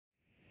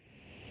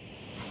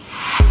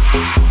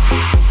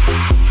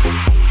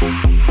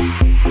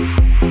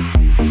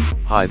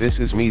Hi, this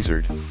is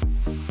Mozilla.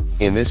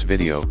 In this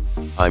video,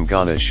 I'm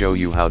gonna show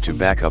you how to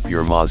back up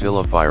your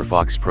Mozilla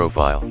Firefox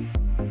profile.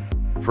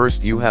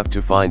 First you have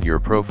to find your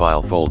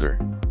profile folder.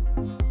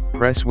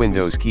 Press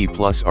Windows key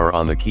plus R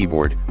on the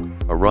keyboard,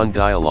 a run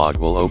dialog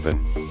will open.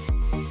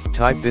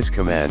 Type this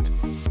command.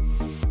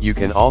 You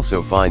can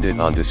also find it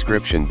on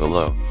description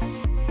below.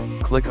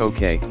 Click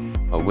OK,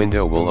 a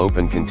window will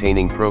open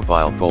containing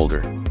profile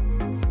folder.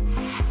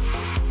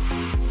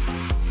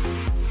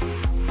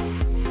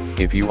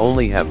 If you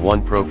only have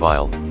one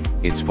profile,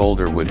 its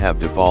folder would have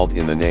default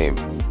in the name.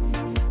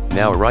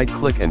 Now right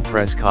click and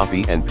press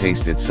copy and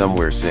paste it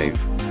somewhere safe.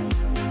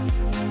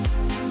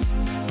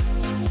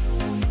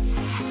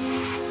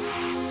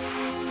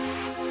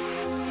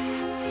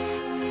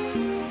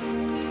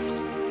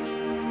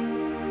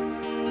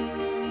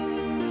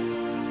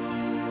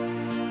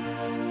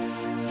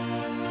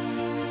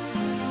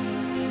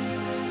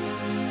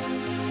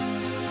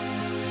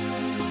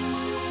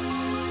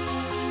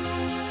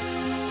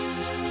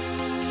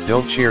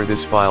 Don't share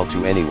this file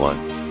to anyone.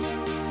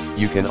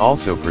 You can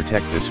also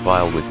protect this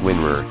file with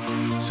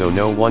WinRAR, so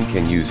no one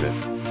can use it.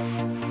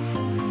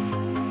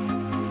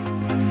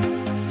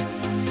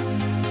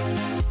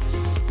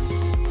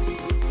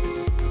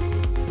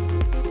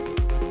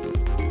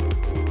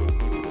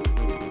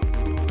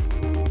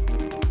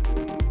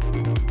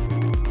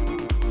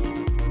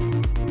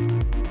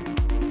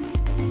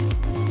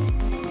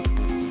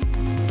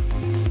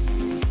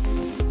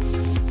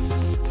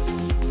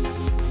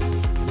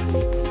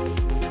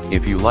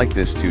 If you like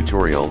this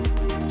tutorial,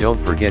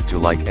 don't forget to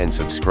like and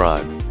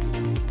subscribe.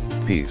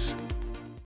 Peace.